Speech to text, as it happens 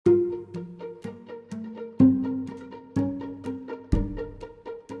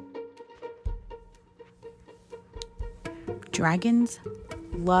Dragons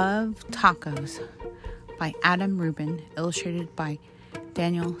Love Tacos by Adam Rubin, illustrated by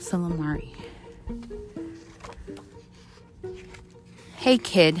Daniel Salamari. Hey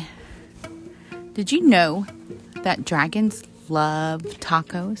kid, did you know that dragons love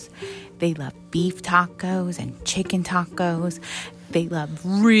tacos? They love beef tacos and chicken tacos. They love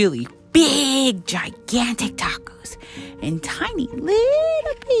really big, gigantic tacos and tiny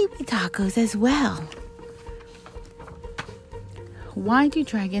little baby tacos as well. Why do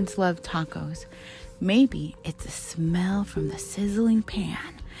dragons love tacos? Maybe it's the smell from the sizzling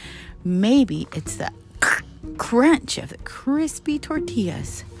pan. Maybe it's the crunch of the crispy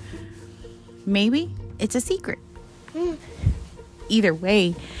tortillas. Maybe it's a secret. Either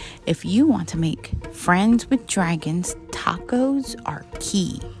way, if you want to make friends with dragons, tacos are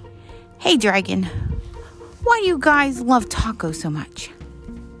key. Hey dragon, why do you guys love tacos so much?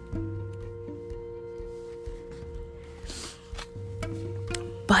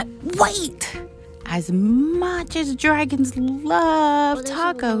 But wait! As much as dragons love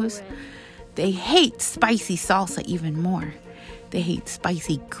tacos, they hate spicy salsa even more. They hate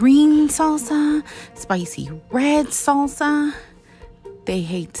spicy green salsa, spicy red salsa. They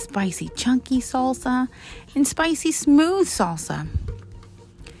hate spicy chunky salsa and spicy smooth salsa.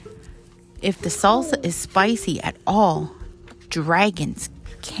 If the salsa is spicy at all, dragons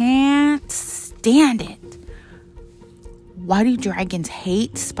can't stand it. Why do dragons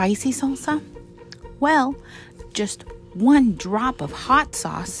hate spicy salsa? Well, just one drop of hot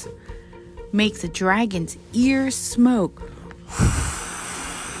sauce makes a dragon's ears smoke.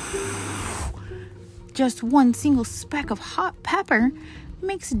 Just one single speck of hot pepper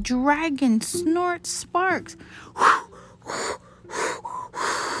makes a dragon snort sparks.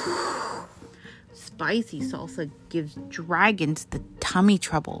 Spicy salsa gives dragons the tummy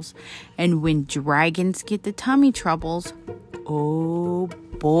troubles. And when dragons get the tummy troubles, oh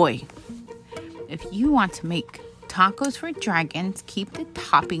boy. If you want to make tacos for dragons, keep the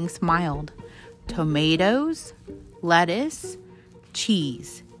toppings mild. Tomatoes, lettuce,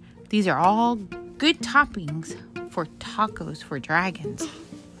 cheese. These are all good toppings for tacos for dragons.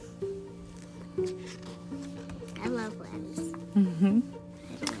 I love lettuce. I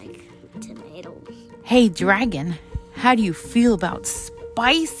like tomatoes. Hey dragon, how do you feel about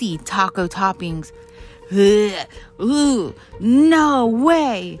spicy taco toppings? Ugh, ooh, no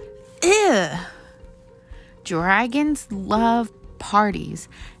way. Ugh. Dragons love parties.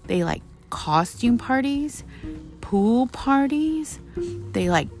 They like costume parties, pool parties. They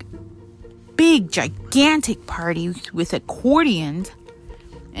like big, gigantic parties with accordions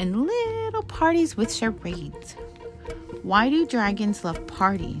and little parties with charades. Why do dragons love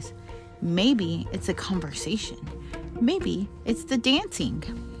parties? Maybe it's a conversation. Maybe it's the dancing.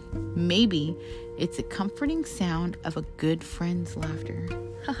 Maybe it's a comforting sound of a good friend's laughter.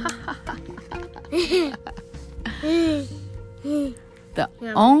 The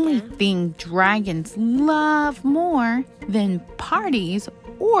only thing dragons love more than parties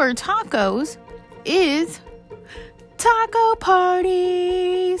or tacos is taco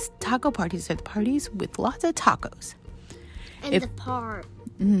parties. Taco parties are the parties with lots of tacos. In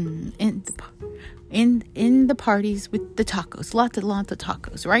the parties with the tacos, lots of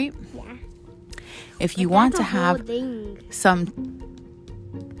tacos, right? Yeah. If you want to have some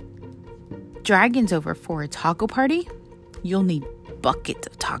dragons over for a taco party, you'll need buckets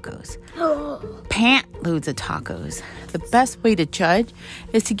of tacos, pant loads of tacos. The best way to judge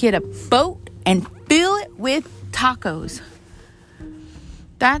is to get a boat and fill it with tacos.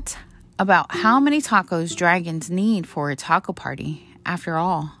 That's about how many tacos dragons need for a taco party. After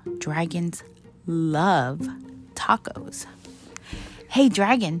all, dragons love tacos. Hey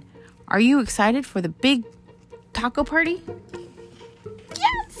dragon, are you excited for the big taco party?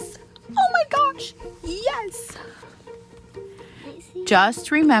 Yes! Oh my gosh, yes!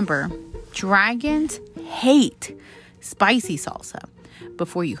 Just remember, dragons hate spicy salsa.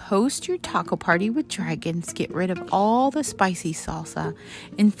 Before you host your taco party with dragons, get rid of all the spicy salsa.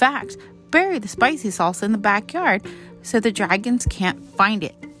 In fact, bury the spicy salsa in the backyard so the dragons can't find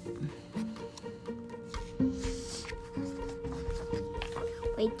it.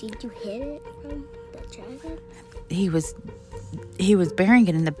 Wait, did you hit it from the dragon? He was burying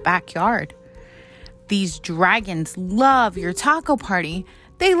it in the backyard. These dragons love your taco party.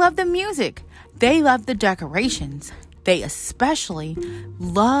 They love the music. They love the decorations. They especially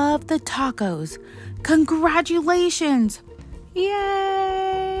love the tacos. Congratulations!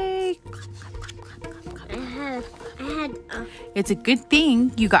 Yay! It's a good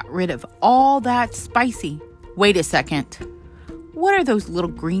thing you got rid of all that spicy. Wait a second. What are those little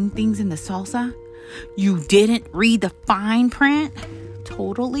green things in the salsa? You didn't read the fine print?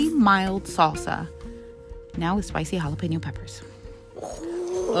 Totally mild salsa. Now with spicy jalapeno peppers.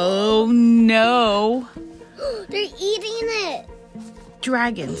 Oh no. They're eating it.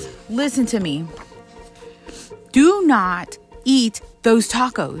 Dragons, listen to me. Do not eat those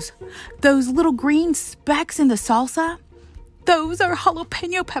tacos. Those little green specks in the salsa, those are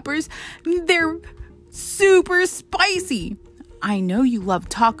jalapeno peppers. They're super spicy. I know you love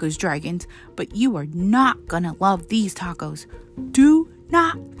tacos, dragons, but you are not gonna love these tacos. Do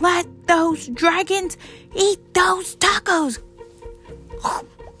not let those dragons eat those tacos.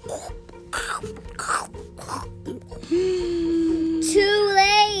 Too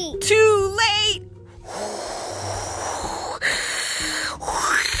late. Too late.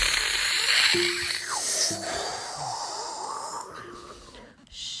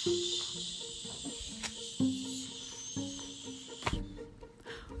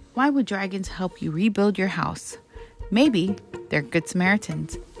 Why would dragons help you rebuild your house? Maybe they're good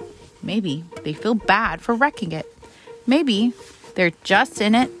Samaritans. Maybe they feel bad for wrecking it. Maybe they're just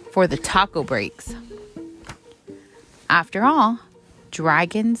in it for the taco breaks. After all,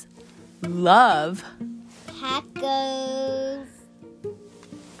 dragons love Tacos.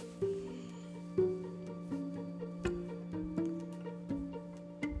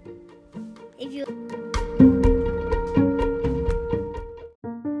 If you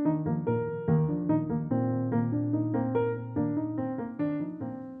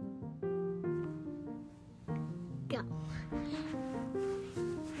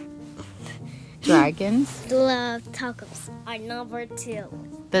Dragons, love tacos are number 2.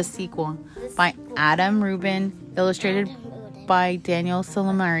 the sequel by Adam Rubin, illustrated by Daniel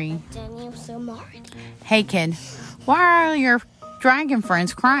Salamari. Daniel Salamari. Hey kid, why are your dragon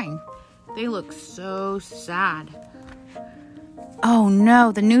friends crying? They look so sad. Oh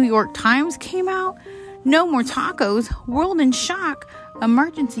no, the New York Times came out? No more tacos. World in shock.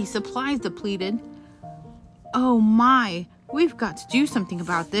 Emergency supplies depleted. Oh my, we've got to do something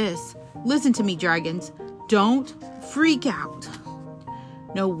about this. Listen to me, dragons. Don't freak out.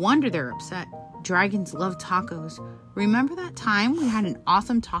 No wonder they're upset. Dragons love tacos. Remember that time we had an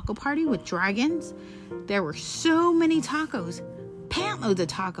awesome taco party with dragons? There were so many tacos. Pantloads of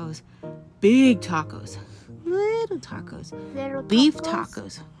tacos. Big tacos. Little tacos. Little Beef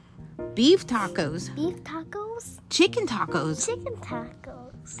tacos. tacos. Beef tacos. Beef tacos. Chicken tacos. Chicken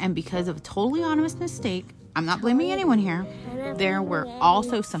tacos. And because of a totally honest mistake, I'm not blaming anyone here, there were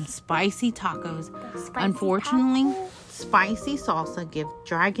also some spicy tacos. Unfortunately, spicy salsa gives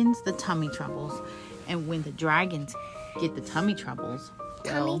dragons the tummy troubles. And when the dragons get the tummy troubles,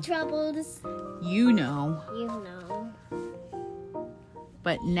 Tummy troubles. you know. You know.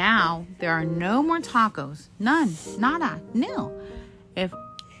 But now there are no more tacos. None. Nada. Nil. If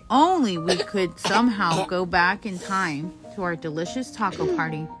only we could somehow go back in time to our delicious taco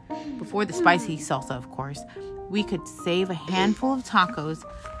party, before the spicy salsa, of course, we could save a handful of tacos,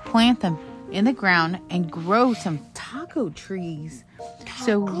 plant them in the ground, and grow some taco trees.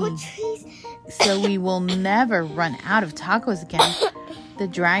 So we will never run out of tacos again. The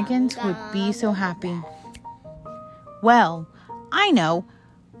dragons would be so happy. Well, I know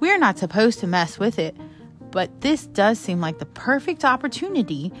we're not supposed to mess with it, but this does seem like the perfect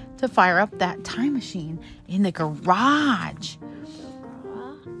opportunity to fire up that time machine in the garage.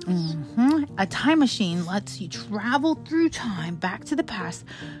 A time machine lets you travel through time back to the past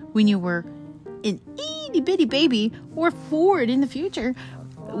when you were an itty bitty baby, or forward in the future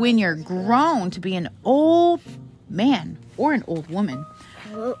when you're grown to be an old man or an old woman.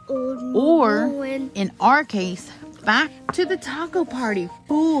 Or, in our case, back to the taco party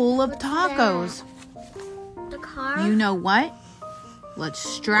full of tacos. The car. You know what? Let's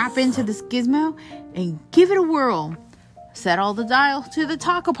strap into this gizmo and give it a whirl. Set all the dials to the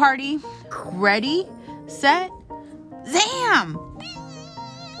taco party. Ready, set, zam!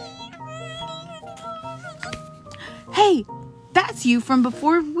 Hey, that's you from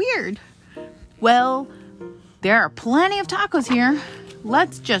before Weird. Well, there are plenty of tacos here.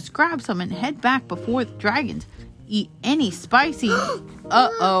 Let's just grab some and head back before the dragons eat any spicy.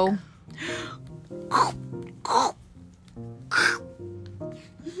 Uh-oh.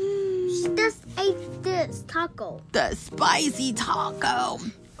 Just ate this taco. The spicy taco.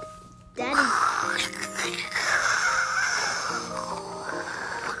 Daddy.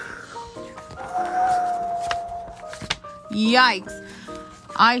 Yikes.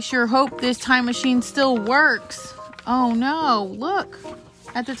 I sure hope this time machine still works. Oh no, look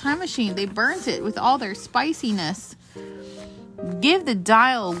at the time machine. They burnt it with all their spiciness. Give the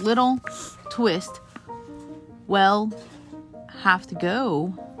dial a little twist. Well, have to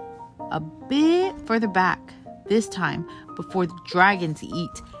go a bit further back, this time before the dragons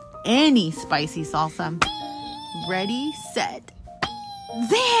eat any spicy salsa. Ready, set,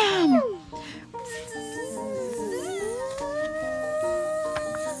 zam!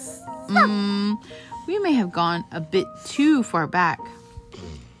 We may have gone a bit too far back.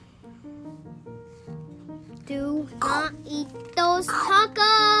 Do not eat those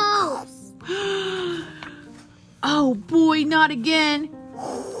tacos. Oh boy, not again.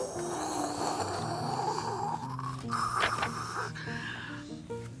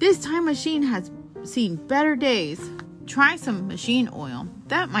 This time machine has seen better days. Try some machine oil.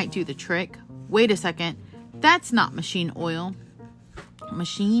 That might do the trick. Wait a second. That's not machine oil.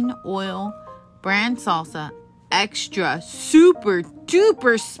 Machine oil, brand salsa, extra, super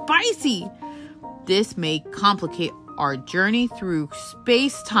duper spicy. This may complicate our journey through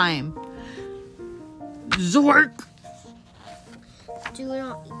space-time. Zork!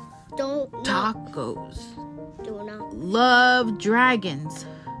 Don't Tacos. Do not. Love dragons.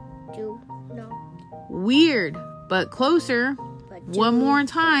 Do not. Weird, but closer. But One more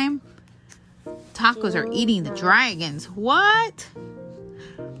time. Tacos are eating the dragons. What?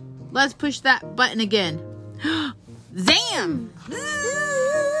 Let's push that button again. Zam!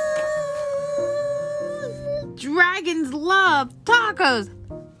 Dragons love tacos.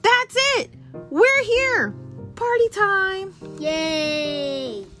 That's it. We're here. Party time.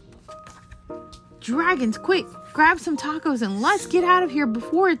 Yay! Dragons, quick. Grab some tacos and let's get out of here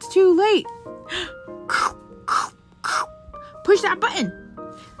before it's too late. Push that button.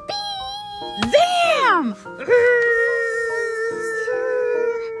 Zam!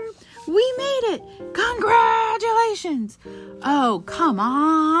 We made it. Congratulations. Oh, come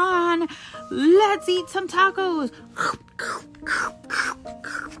on. Let's eat some tacos.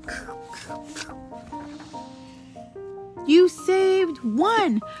 You saved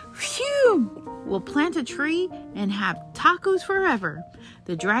one. Phew. We'll plant a tree and have tacos forever.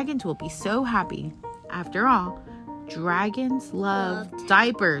 The dragons will be so happy. After all, dragons love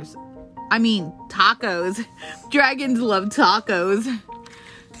diapers. I mean, tacos. Dragons love tacos.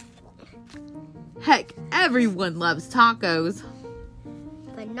 Heck, everyone loves tacos.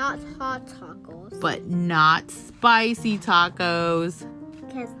 But not hot tacos. But not spicy tacos.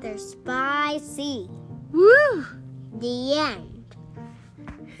 Because they're spicy. Woo! The end.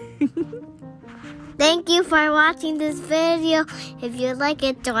 Thank you for watching this video. If you like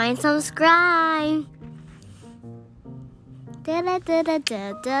it, join, subscribe. Da da da da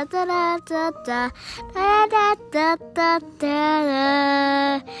da da da da da da da da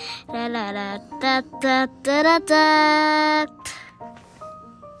da da da da da.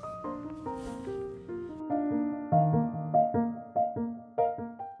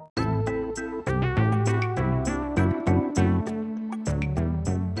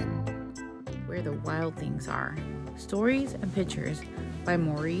 Where the Wild Things Are. Stories and pictures by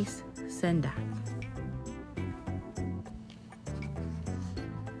Maurice Sendak.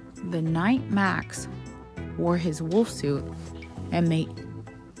 The night Max wore his wolf suit and made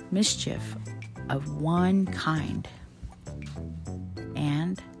mischief of one kind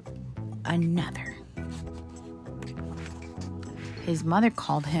and another. His mother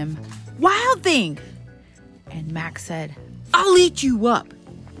called him Wild Thing, and Max said, "I'll eat you up."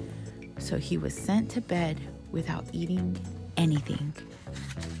 So he was sent to bed without eating anything.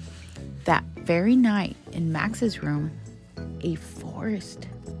 That very night in Max's room, a forest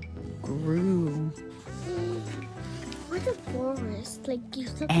grew What's a forest? Like you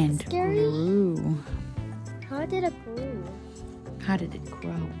said, and scary? grew. How did it grow? How did it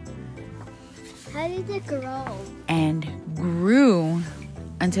grow? How did it grow? And grew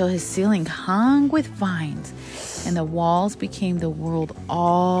until his ceiling hung with vines and the walls became the world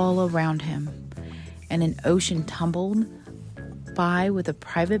all around him. And an ocean tumbled by with a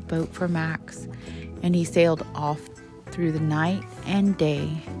private boat for Max, and he sailed off through the night and day,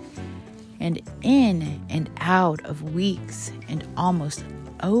 and in and out of weeks and almost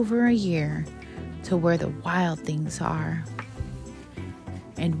over a year to where the wild things are.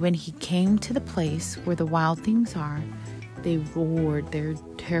 And when he came to the place where the wild things are, they roared their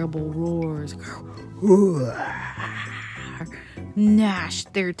terrible roars,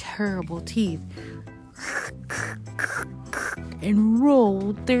 gnashed their terrible teeth, and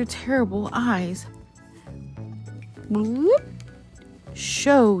rolled their terrible eyes,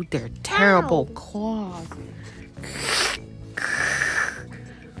 showed their terrible claws,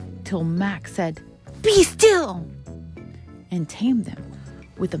 till Max said, "Be still," and tamed them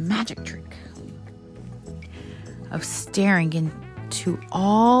with a magic trick of staring into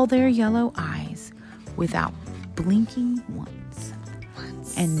all their yellow eyes without blinking once,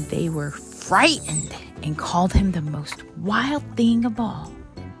 and they were frightened and called him the most wild thing of all.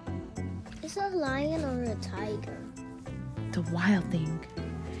 Is it a lion or a tiger? The wild thing,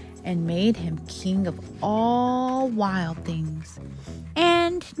 and made him king of all wild things.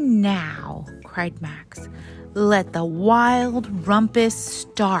 And now, cried Max, let the wild rumpus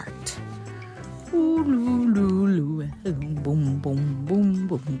start. Ooh, loo, loo, loo. Boom, boom, boom, boom,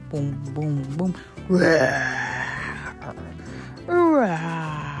 boom, boom, boom. Rawr. Rawr.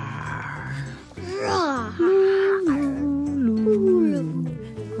 Rawr.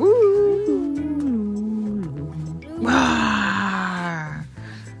 Rawr.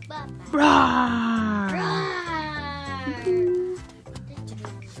 Rawr.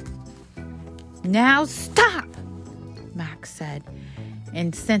 Now stop, Max said,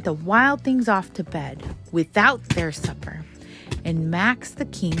 and sent the wild things off to bed without their supper. And Max, the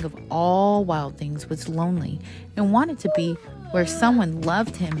king of all wild things, was lonely and wanted to be where someone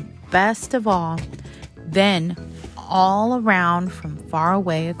loved him best of all. Then, all around from far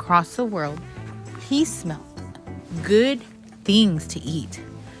away across the world, he smelled good things to eat.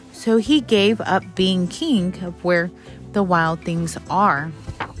 So he gave up being king of where the wild things are.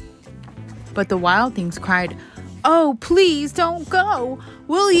 But the wild things cried, "Oh, please don't go.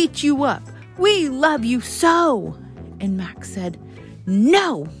 We'll eat you up. We love you so." And Max said,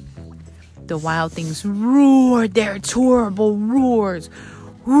 "No." The wild things roared their terrible roars,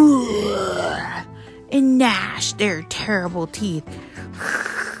 and gnashed their terrible teeth,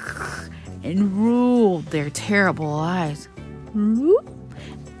 and rolled their terrible eyes,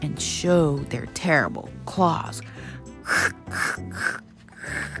 and showed their terrible claws.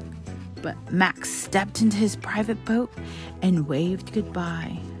 But Max stepped into his private boat and waved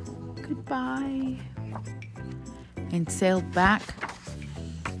goodbye. Goodbye. And sailed back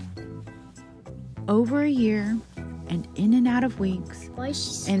over a year and in and out of weeks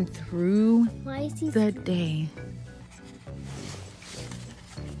and through the day.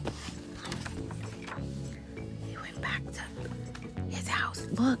 He went back to his house,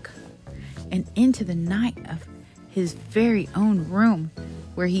 look, and into the night of his very own room,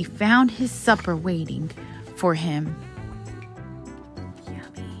 where he found his supper waiting for him.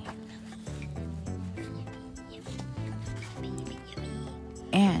 Yummy.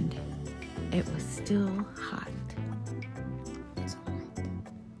 And it was still hot.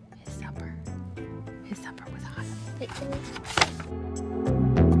 His supper was hot.